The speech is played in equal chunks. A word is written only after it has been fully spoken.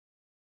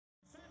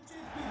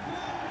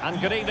And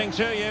good evening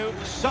to you.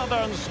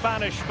 Southern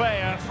Spanish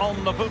fare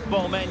on the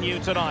football menu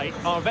tonight.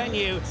 Our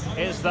venue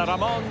is the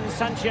Ramon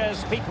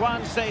Sanchez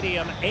Pizjuan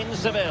Stadium in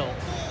Seville.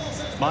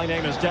 My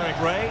name is Derek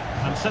Ray,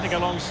 and sitting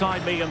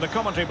alongside me in the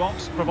commentary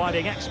box,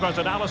 providing expert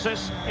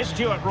analysis, is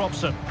Stuart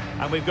Robson.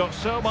 And we've got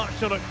so much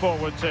to look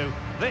forward to.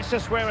 This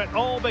is where it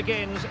all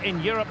begins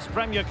in Europe's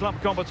Premier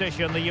Club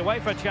competition, the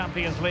UEFA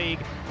Champions League,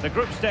 the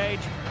group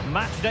stage,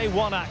 match day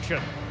 1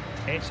 action.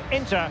 It's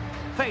Inter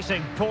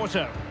facing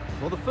Porto.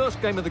 Well, the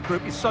first game of the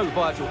group is so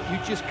vital. You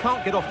just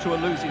can't get off to a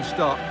losing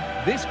start.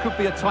 This could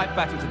be a tight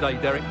battle today,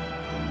 Derek.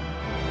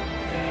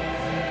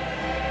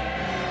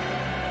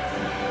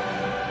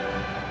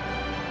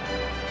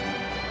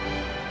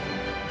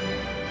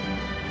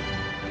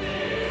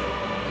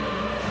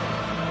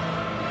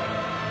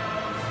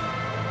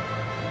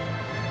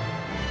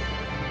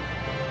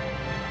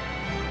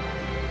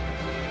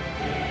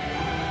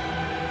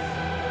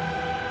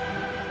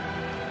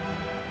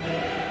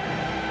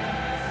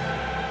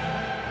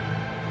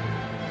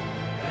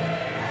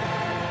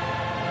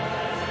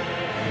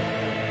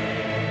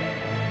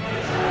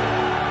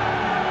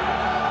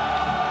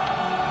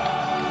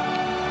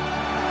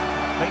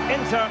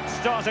 Inter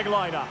starting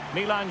lineup.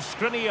 Milan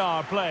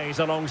Skriniar plays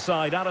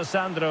alongside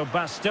Alessandro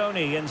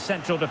Bastoni in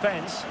central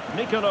defence.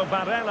 Nicolo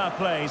Barella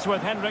plays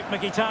with Henrik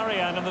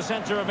Mkhitaryan in the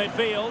centre of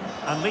midfield.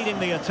 And leading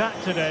the attack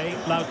today,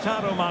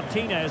 Lautaro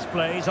Martinez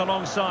plays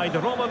alongside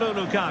Romelu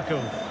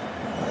Lukaku.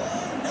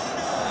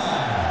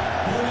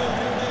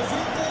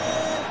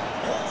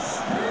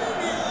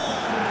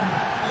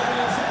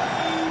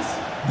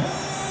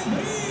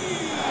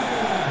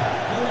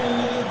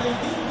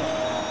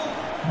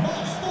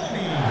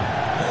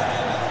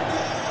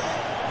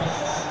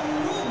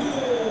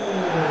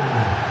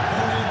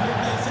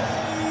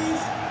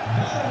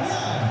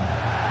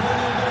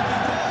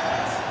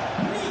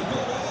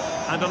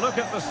 And a look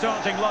at the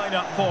starting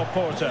lineup for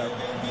Porto.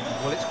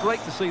 Well, it's great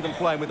to see them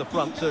playing with the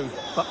front two,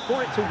 but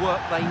for it to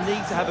work, they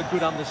need to have a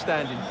good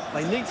understanding.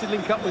 They need to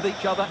link up with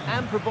each other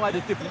and provide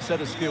a different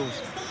set of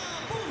skills.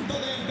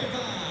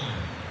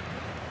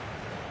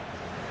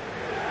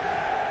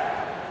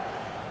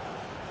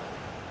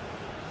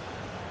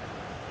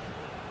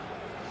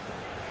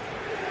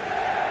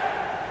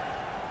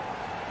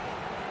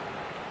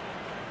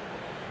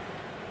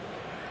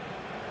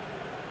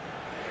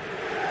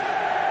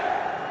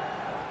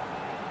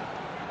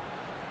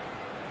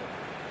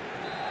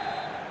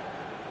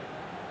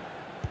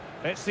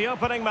 It's the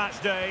opening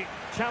match day,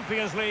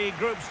 Champions League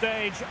group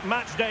stage,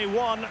 match day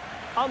 1,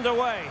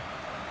 underway.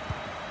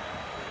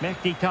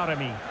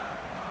 Mkhitaryan.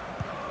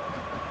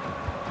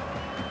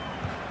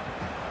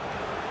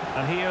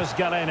 And here's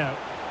Galeno.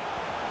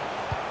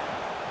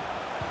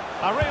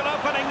 A real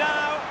opening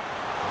now.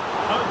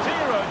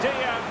 Oh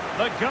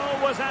dear, the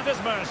goal was at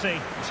his mercy.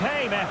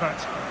 Tame effort.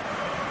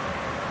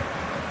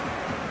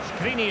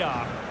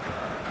 Skriniar.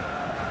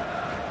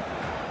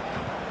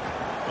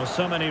 Well,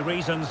 so many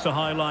reasons to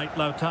highlight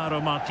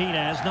Lautaro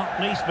Martinez,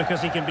 not least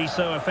because he can be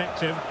so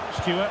effective.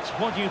 Stuart,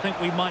 what do you think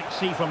we might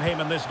see from him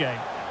in this game?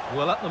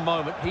 Well, at the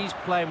moment, he's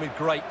playing with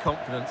great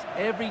confidence.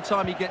 Every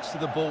time he gets to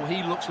the ball,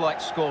 he looks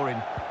like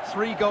scoring.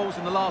 3 goals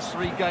in the last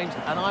 3 games,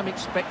 and I'm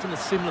expecting a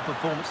similar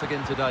performance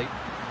again today.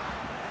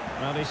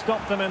 Well, he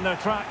stopped them in their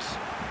tracks.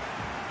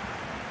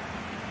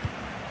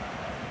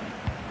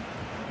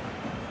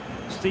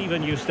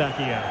 Steven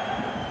Eustachio.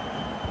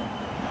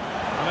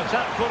 An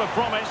attack full of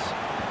promise.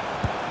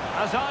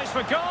 Has eyes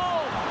for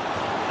goal,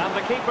 and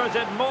the keeper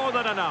did more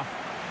than enough.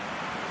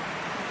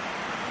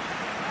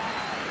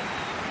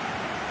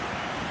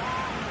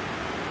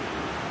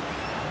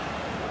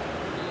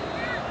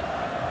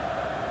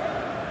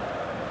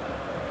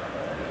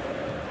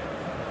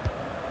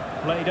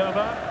 Played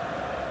over.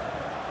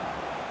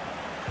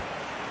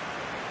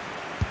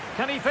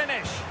 Can he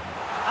finish?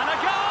 And a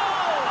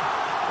goal!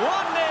 1-0,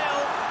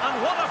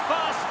 and what a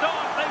fast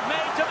start they've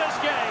made to this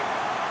game.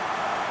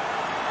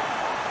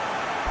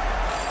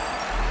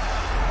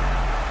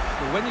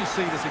 When you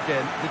see this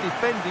again, the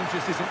defending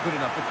just isn't good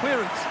enough. The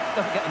clearance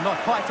doesn't get enough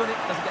height on it,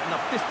 doesn't get enough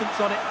distance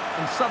on it,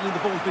 and suddenly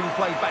the ball's being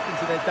played back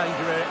into their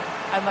danger area,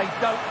 and they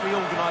don't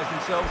reorganise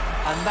themselves,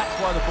 and that's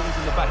why the ball's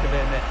in the back of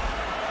their net.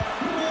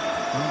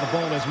 And the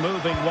ball is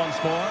moving once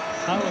more.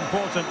 How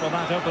important will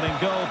that opening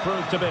goal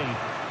prove to be?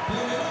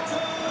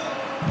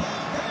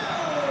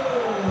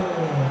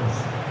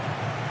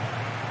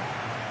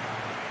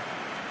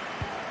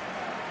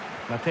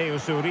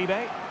 Mateus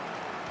Uribe.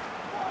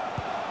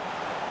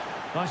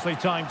 Nicely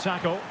timed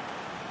tackle.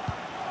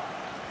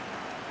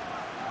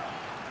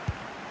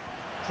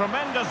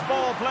 Tremendous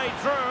ball played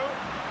through.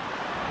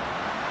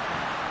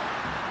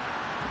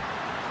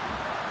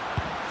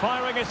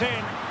 Firing it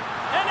in.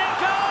 And it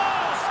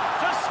goes!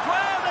 To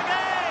square the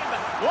game!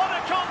 What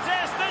a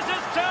contest this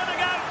is turning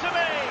out to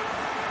be!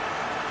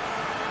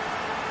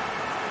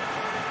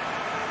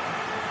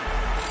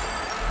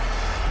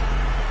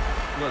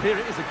 Well, here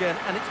it is again,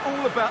 and it's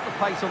all about the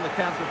pace on the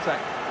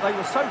counter-attack. They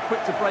were so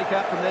quick to break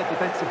out from their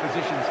defensive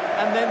positions,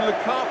 and then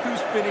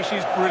Lukaku's finish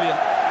is brilliant.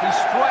 He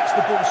strikes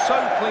the ball so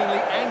cleanly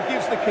and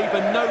gives the keeper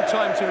no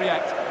time to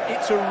react.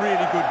 It's a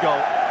really good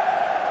goal.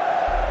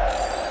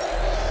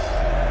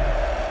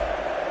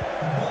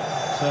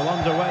 So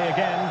underway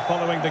again,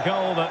 following the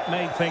goal that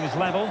made things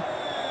level.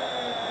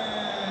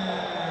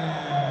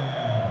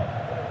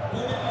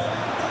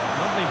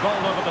 Lovely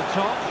ball over the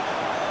top.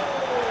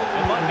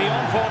 It might be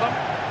on for them.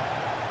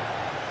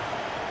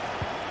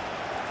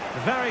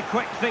 Very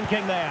quick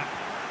thinking there.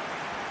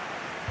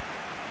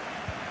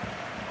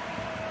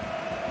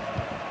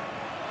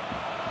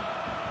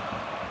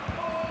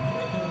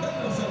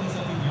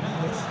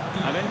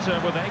 And Inter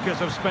with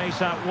acres of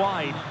space out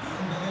wide.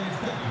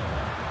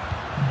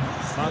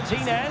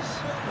 Martinez,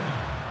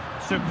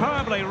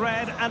 superbly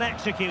read and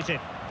executed.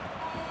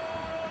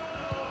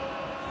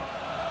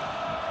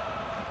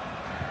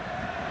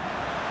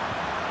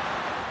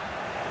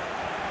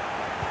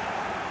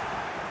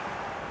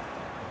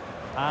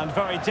 And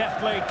very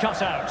deftly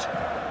cut out.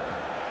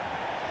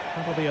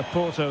 That'll be a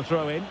Porto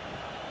throw-in.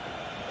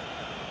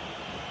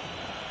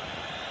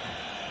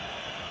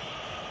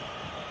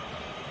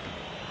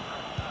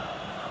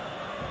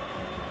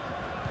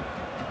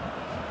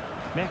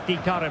 Mehdi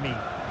Karami.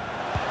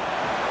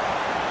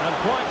 And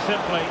quite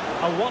simply,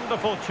 a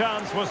wonderful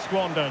chance was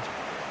squandered.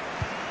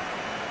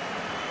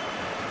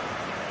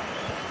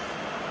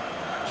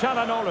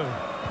 Çalhanoğlu.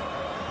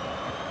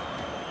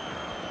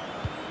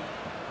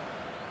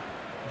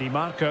 Di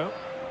Marco.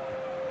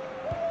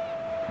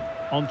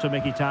 On to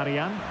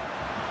Mkhitaryan.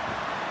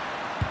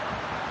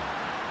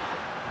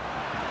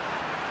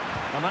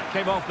 And that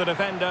came off the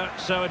defender,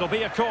 so it'll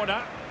be a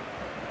corner.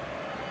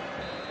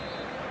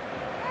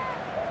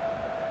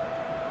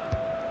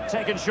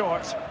 Taken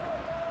short.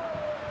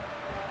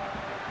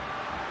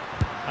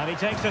 And he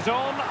takes it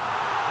on.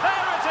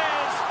 There it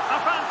is! A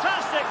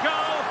fantastic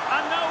goal,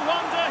 and no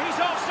wonder he's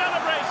off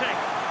celebrating.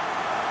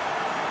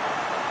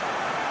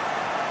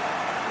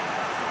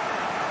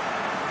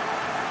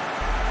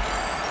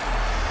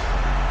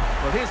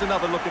 Well, here's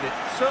another look at it.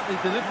 Certainly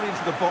delivery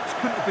into the box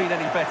couldn't have been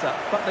any better,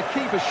 but the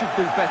keeper should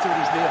do better at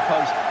his near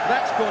post.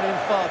 That's gone in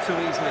far too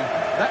easily.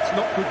 That's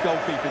not good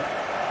goalkeeping.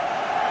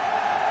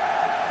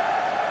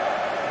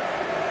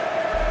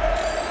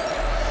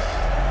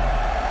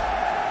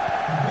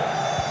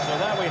 So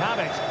there we have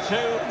it,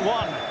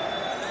 2-1.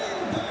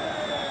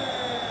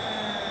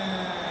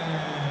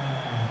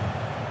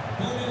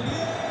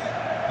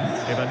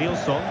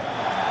 Evanilson,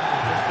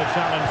 just the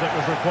challenge that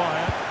was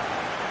required.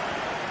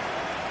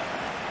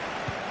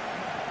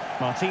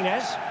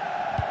 Martinez.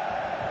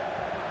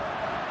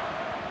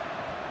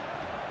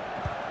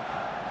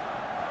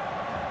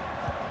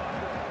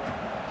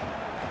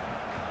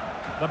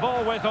 The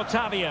ball with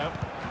Otavio.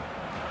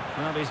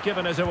 Well, he's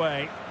given us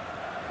away.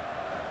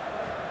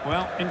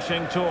 Well,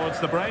 inching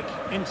towards the break.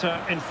 Inter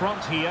in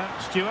front here.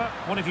 Stuart,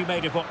 what have you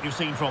made of what you've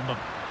seen from them?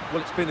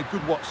 Well, it's been a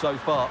good watch so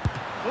far.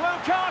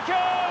 Lukaku!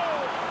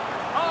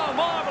 Oh,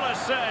 marvellous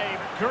save.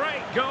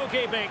 Great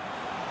goalkeeping.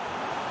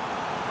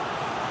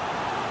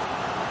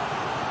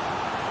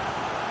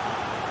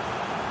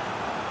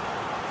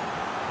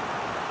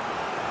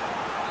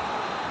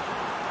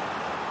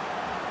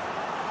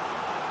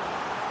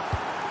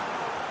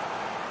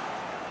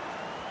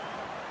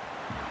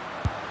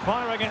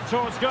 Firing it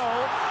towards goal.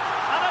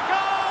 And a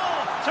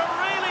goal to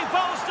really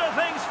bolster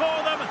things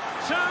for them.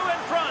 2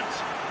 in front.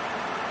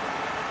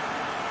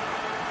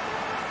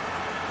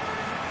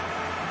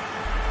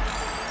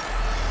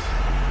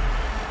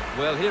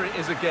 Well, here it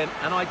is again,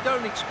 and I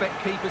don't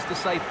expect keepers to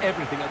save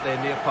everything at their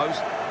near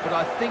post, but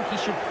I think he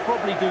should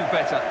probably do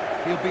better.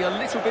 He'll be a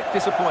little bit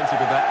disappointed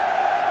with that.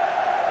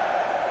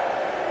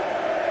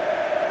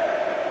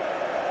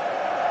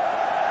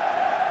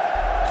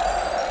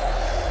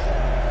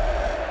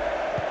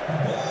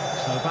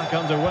 Back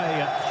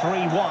underway at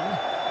 3-1.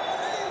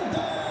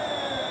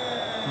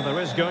 Well,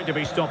 there is going to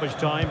be stoppage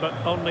time, but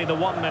only the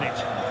 1 minute.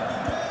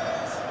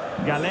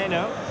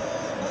 Galeno.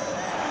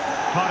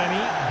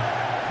 Karami.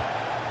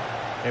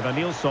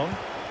 Evanilson.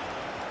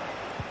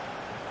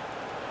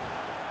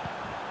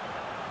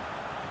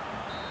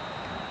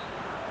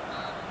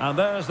 And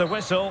there's the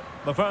whistle.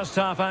 The first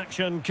half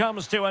action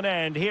comes to an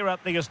end here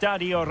at the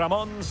Estadio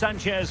Ramon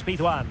Sanchez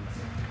Pizjuan.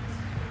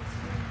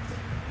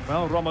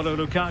 Well, Romelu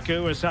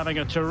Lukaku is having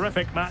a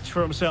terrific match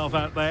for himself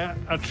out there.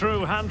 A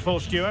true handful,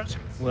 Stuart.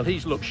 Well,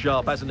 he's looked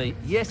sharp, hasn't he?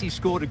 Yes, he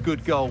scored a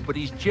good goal, but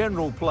his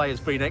general play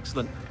has been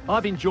excellent.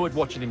 I've enjoyed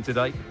watching him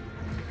today.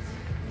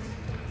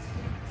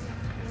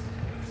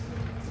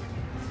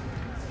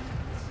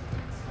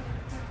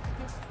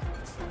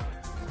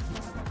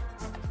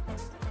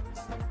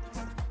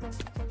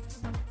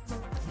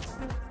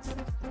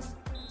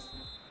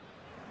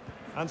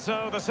 And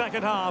so the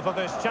second half of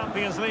this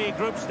Champions League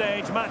group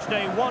stage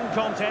matchday 1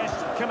 contest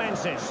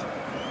commences.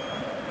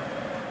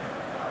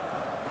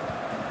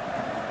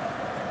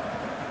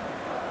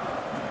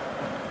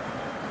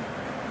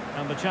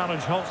 And the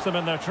challenge halts them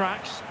in their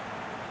tracks.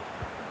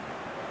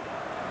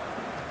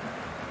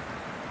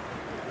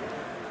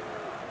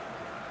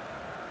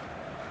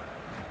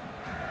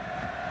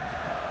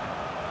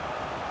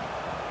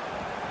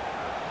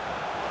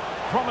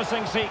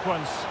 promising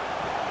sequence.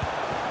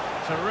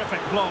 Terrific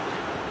block.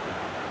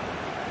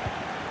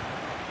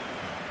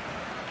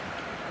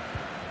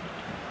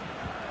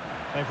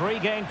 They've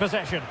regained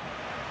possession.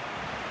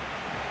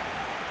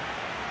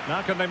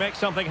 Now can they make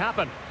something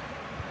happen?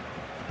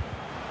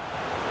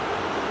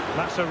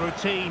 That's a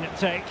routine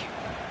take.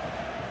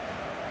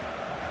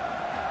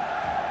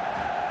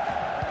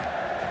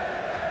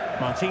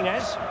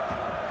 Martinez.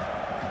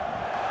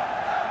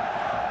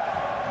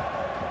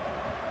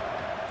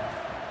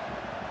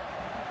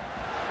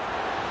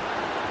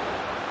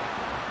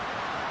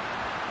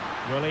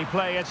 Will he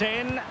play it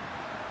in?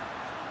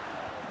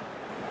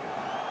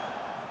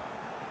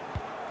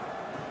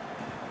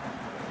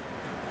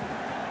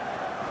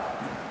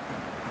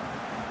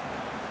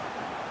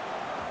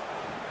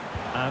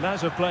 And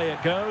as of play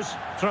it goes,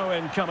 throw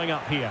in coming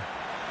up here.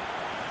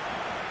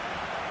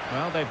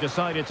 Well, they've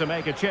decided to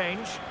make a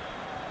change.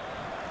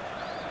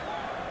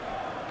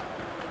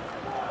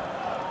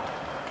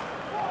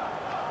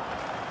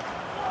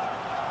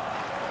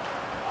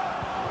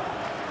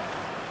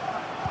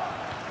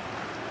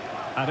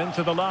 And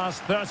into the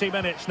last 30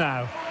 minutes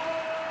now.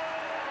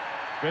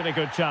 Really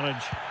good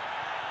challenge.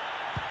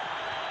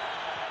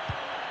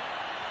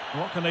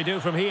 What can they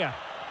do from here?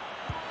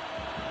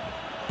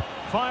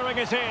 Firing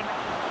it in.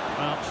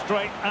 Well,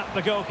 straight at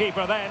the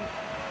goalkeeper then.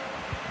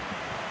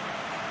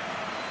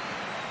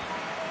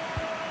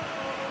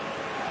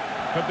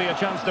 Could be a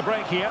chance to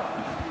break here.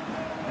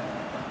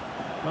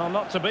 Well,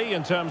 not to be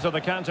in terms of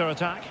the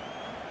counter-attack.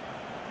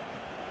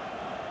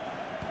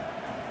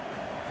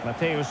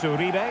 Mateus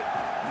Uribe.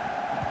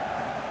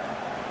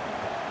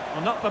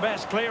 Well, not the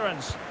best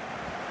clearance.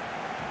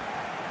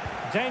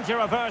 Danger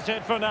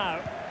averted for now.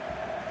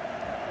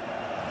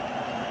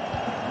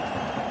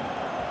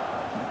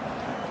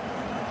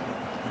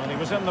 Well, he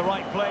was in the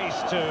right place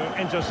to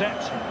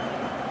intercept.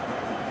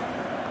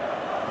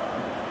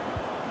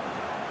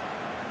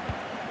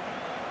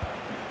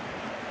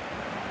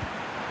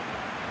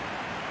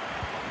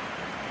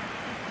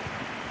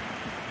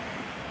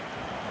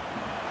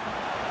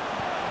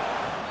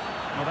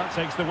 Well, that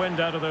takes the wind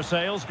out of their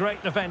sails.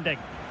 Great defending.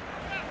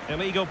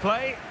 Illegal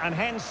play, and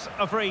hence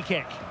a free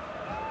kick.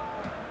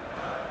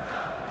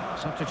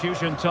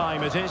 Substitution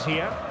time it is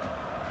here.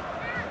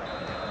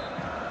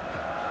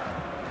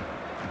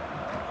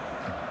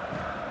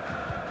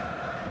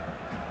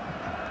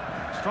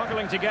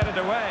 Struggling to get it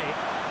away.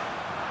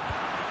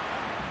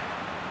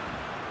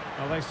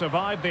 Well, they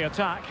survived the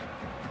attack.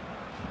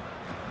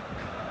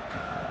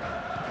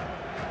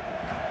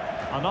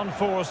 An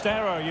unforced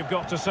error, you've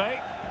got to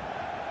say.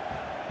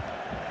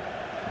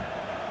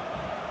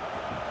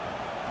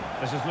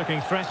 This is looking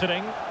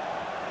threatening.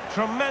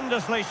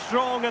 Tremendously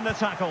strong in the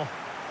tackle.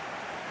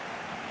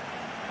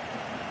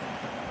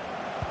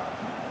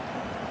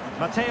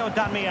 Matteo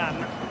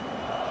Darmian.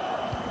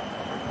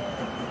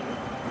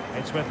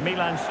 It's with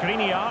Milan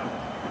Skriniar.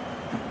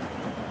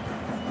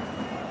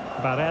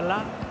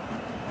 Barella.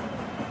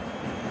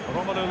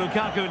 Romelu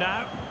Lukaku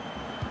now.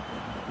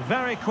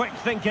 Very quick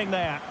thinking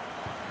there.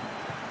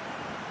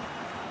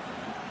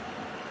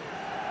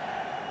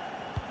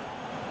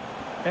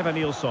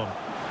 Evanilson.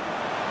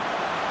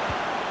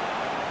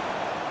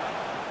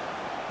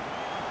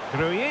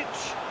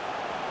 Grujic.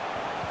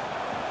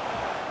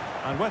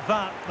 And with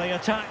that, the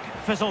attack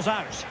fizzles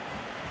out.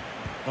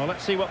 Well,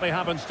 let's see what they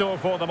have in store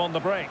for them on the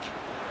break.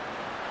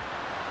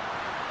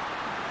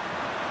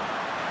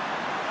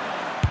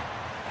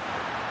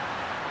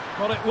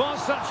 Well, it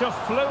was such a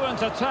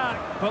fluent attack,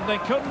 but they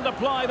couldn't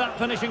apply that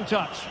finishing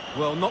touch.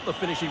 Well, not the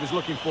finish he was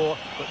looking for,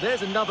 but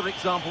there's another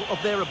example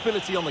of their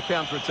ability on the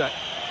counter-attack.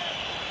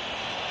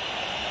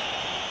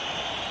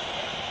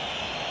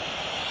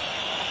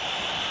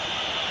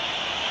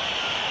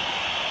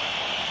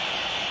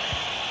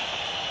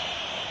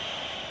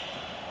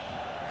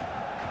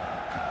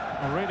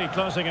 Really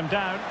closing him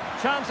down.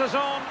 Chances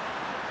on.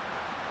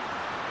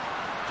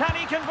 Can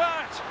he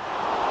convert?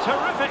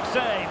 Terrific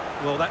save.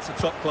 Well, that's a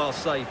top-class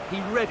save.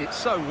 He read it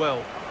so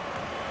well.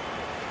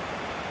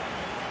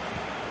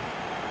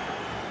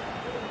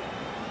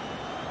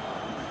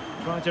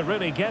 Trying to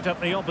really get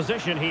at the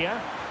opposition here.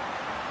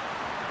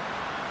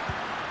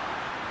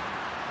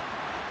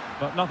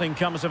 But nothing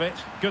comes of it.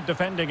 Good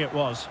defending it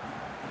was.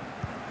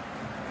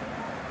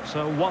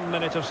 So 1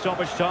 minute of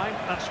stoppage time.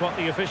 That's what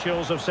the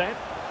officials have said.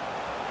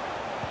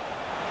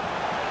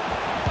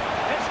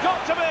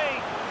 Got to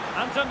be,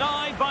 and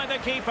denied by the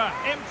keeper.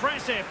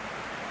 Impressive.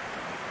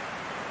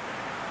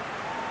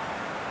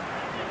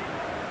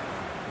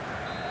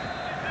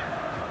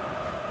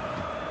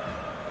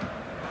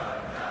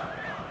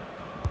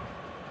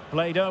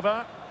 Played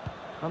over,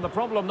 and the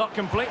problem not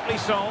completely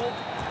solved.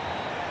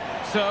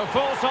 So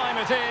full-time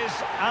it is,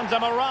 and a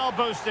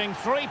morale-boosting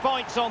 3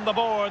 points on the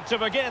board to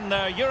begin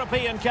their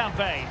European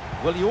campaign.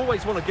 Well, you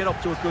always want to get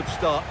off to a good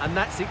start, and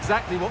that's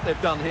exactly what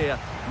they've done here.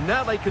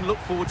 Now they can look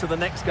forward to the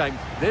next game.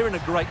 They're in a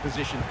great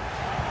position.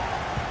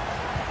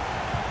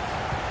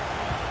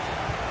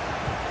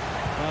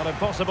 Well,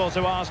 impossible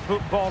to ask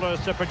footballers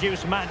to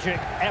produce magic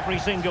every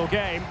single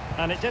game,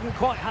 and it didn't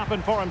quite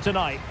happen for him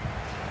tonight.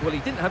 Well, he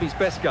didn't have his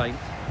best game,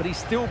 but he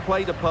still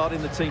played a part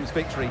in the team's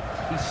victory.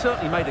 He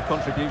certainly made a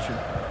contribution.